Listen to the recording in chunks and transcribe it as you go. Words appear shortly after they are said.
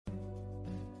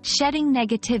Shedding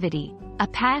negativity, a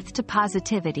path to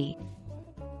positivity.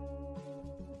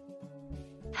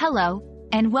 Hello,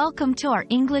 and welcome to our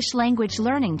English language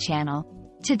learning channel.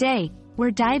 Today,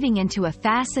 we're diving into a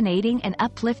fascinating and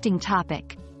uplifting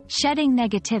topic: shedding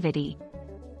negativity.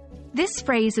 This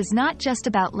phrase is not just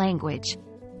about language.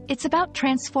 It's about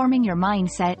transforming your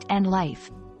mindset and life.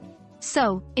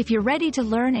 So, if you're ready to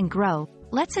learn and grow,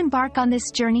 let's embark on this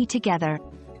journey together.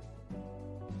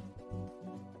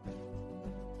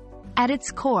 At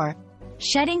its core,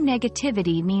 shedding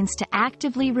negativity means to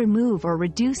actively remove or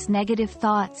reduce negative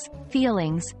thoughts,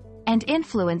 feelings, and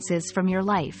influences from your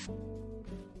life.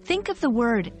 Think of the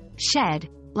word shed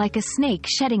like a snake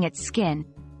shedding its skin.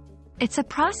 It's a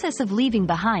process of leaving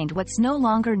behind what's no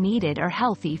longer needed or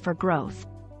healthy for growth.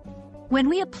 When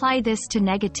we apply this to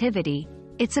negativity,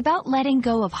 it's about letting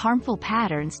go of harmful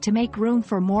patterns to make room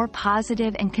for more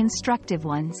positive and constructive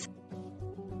ones.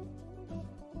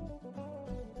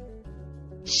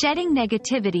 Shedding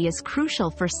negativity is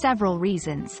crucial for several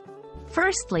reasons.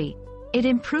 Firstly, it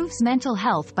improves mental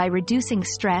health by reducing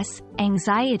stress,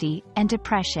 anxiety, and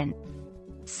depression.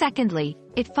 Secondly,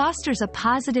 it fosters a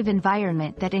positive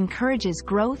environment that encourages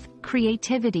growth,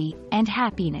 creativity, and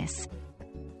happiness.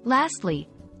 Lastly,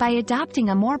 by adopting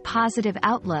a more positive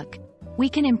outlook, we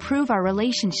can improve our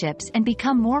relationships and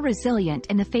become more resilient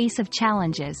in the face of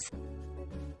challenges.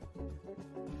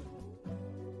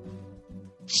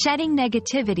 Shedding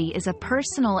negativity is a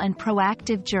personal and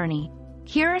proactive journey.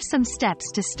 Here are some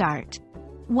steps to start.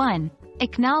 1.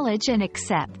 Acknowledge and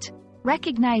accept.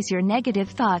 Recognize your negative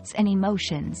thoughts and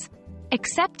emotions.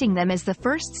 Accepting them is the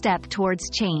first step towards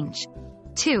change.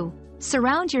 2.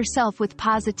 Surround yourself with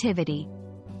positivity.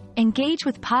 Engage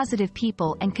with positive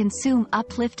people and consume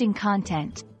uplifting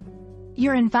content.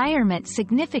 Your environment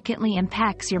significantly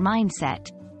impacts your mindset.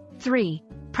 3.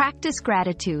 Practice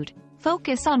gratitude.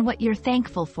 Focus on what you're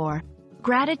thankful for.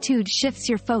 Gratitude shifts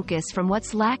your focus from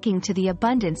what's lacking to the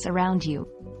abundance around you.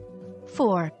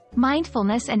 4.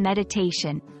 Mindfulness and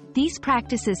meditation. These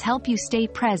practices help you stay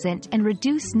present and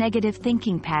reduce negative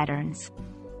thinking patterns.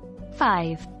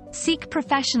 5. Seek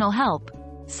professional help.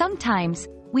 Sometimes,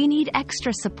 we need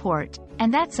extra support,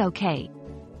 and that's okay.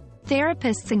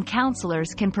 Therapists and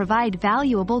counselors can provide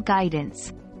valuable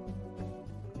guidance.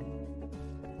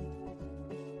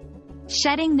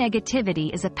 Shedding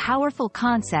negativity is a powerful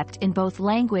concept in both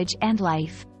language and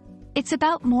life. It's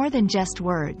about more than just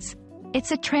words.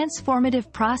 It's a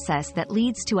transformative process that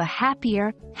leads to a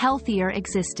happier, healthier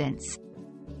existence.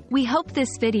 We hope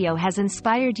this video has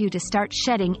inspired you to start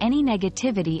shedding any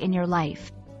negativity in your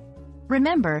life.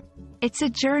 Remember, it's a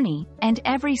journey, and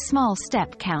every small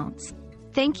step counts.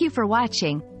 Thank you for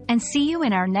watching, and see you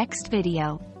in our next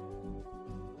video.